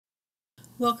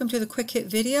Welcome to the quick hit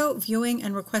video, viewing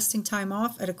and requesting time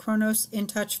off at a Kronos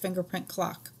InTouch fingerprint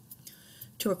clock.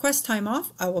 To request time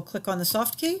off, I will click on the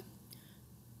soft key,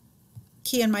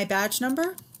 key in my badge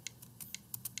number,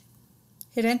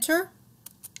 hit enter,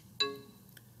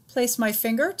 place my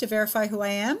finger to verify who I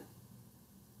am.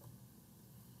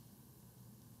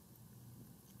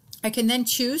 I can then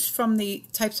choose from the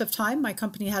types of time my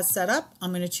company has set up. I'm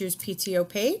going to choose PTO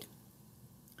paid.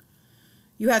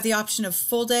 You have the option of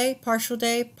full day, partial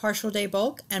day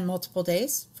bulk, and multiple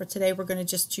days. For today, we're going to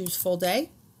just choose full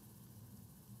day.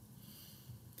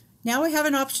 Now we have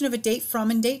an option of a date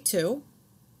from and date to.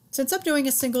 Since I'm doing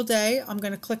a single day, I'm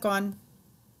going to click on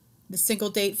the single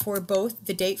date for both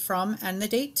the date from and the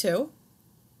date to.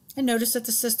 And notice that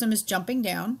the system is jumping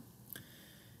down.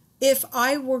 If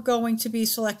I were going to be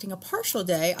selecting a partial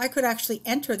day, I could actually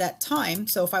enter that time.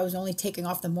 So if I was only taking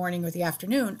off the morning or the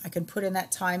afternoon, I could put in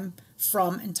that time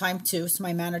from and time to so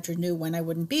my manager knew when I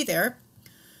wouldn't be there.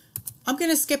 I'm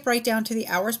going to skip right down to the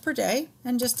hours per day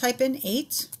and just type in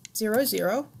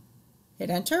 800, hit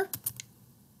enter.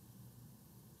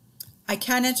 I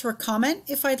can enter a comment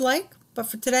if I'd like, but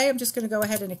for today I'm just going to go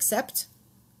ahead and accept.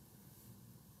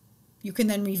 You can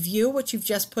then review what you've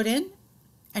just put in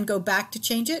and go back to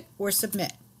change it or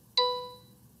submit.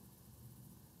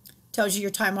 Tells you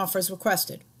your time off is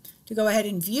requested. To go ahead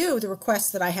and view the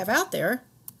requests that I have out there,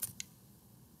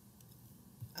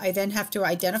 I then have to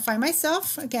identify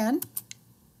myself again,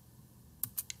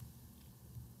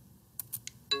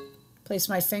 place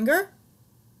my finger,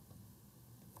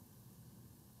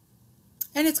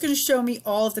 and it's going to show me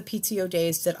all of the PTO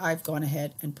days that I've gone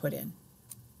ahead and put in.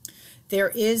 There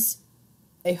is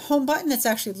a home button that's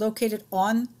actually located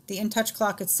on the InTouch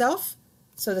clock itself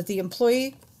so that the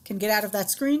employee can get out of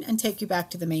that screen and take you back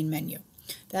to the main menu.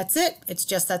 That's it. It's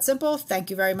just that simple.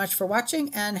 Thank you very much for watching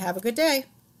and have a good day.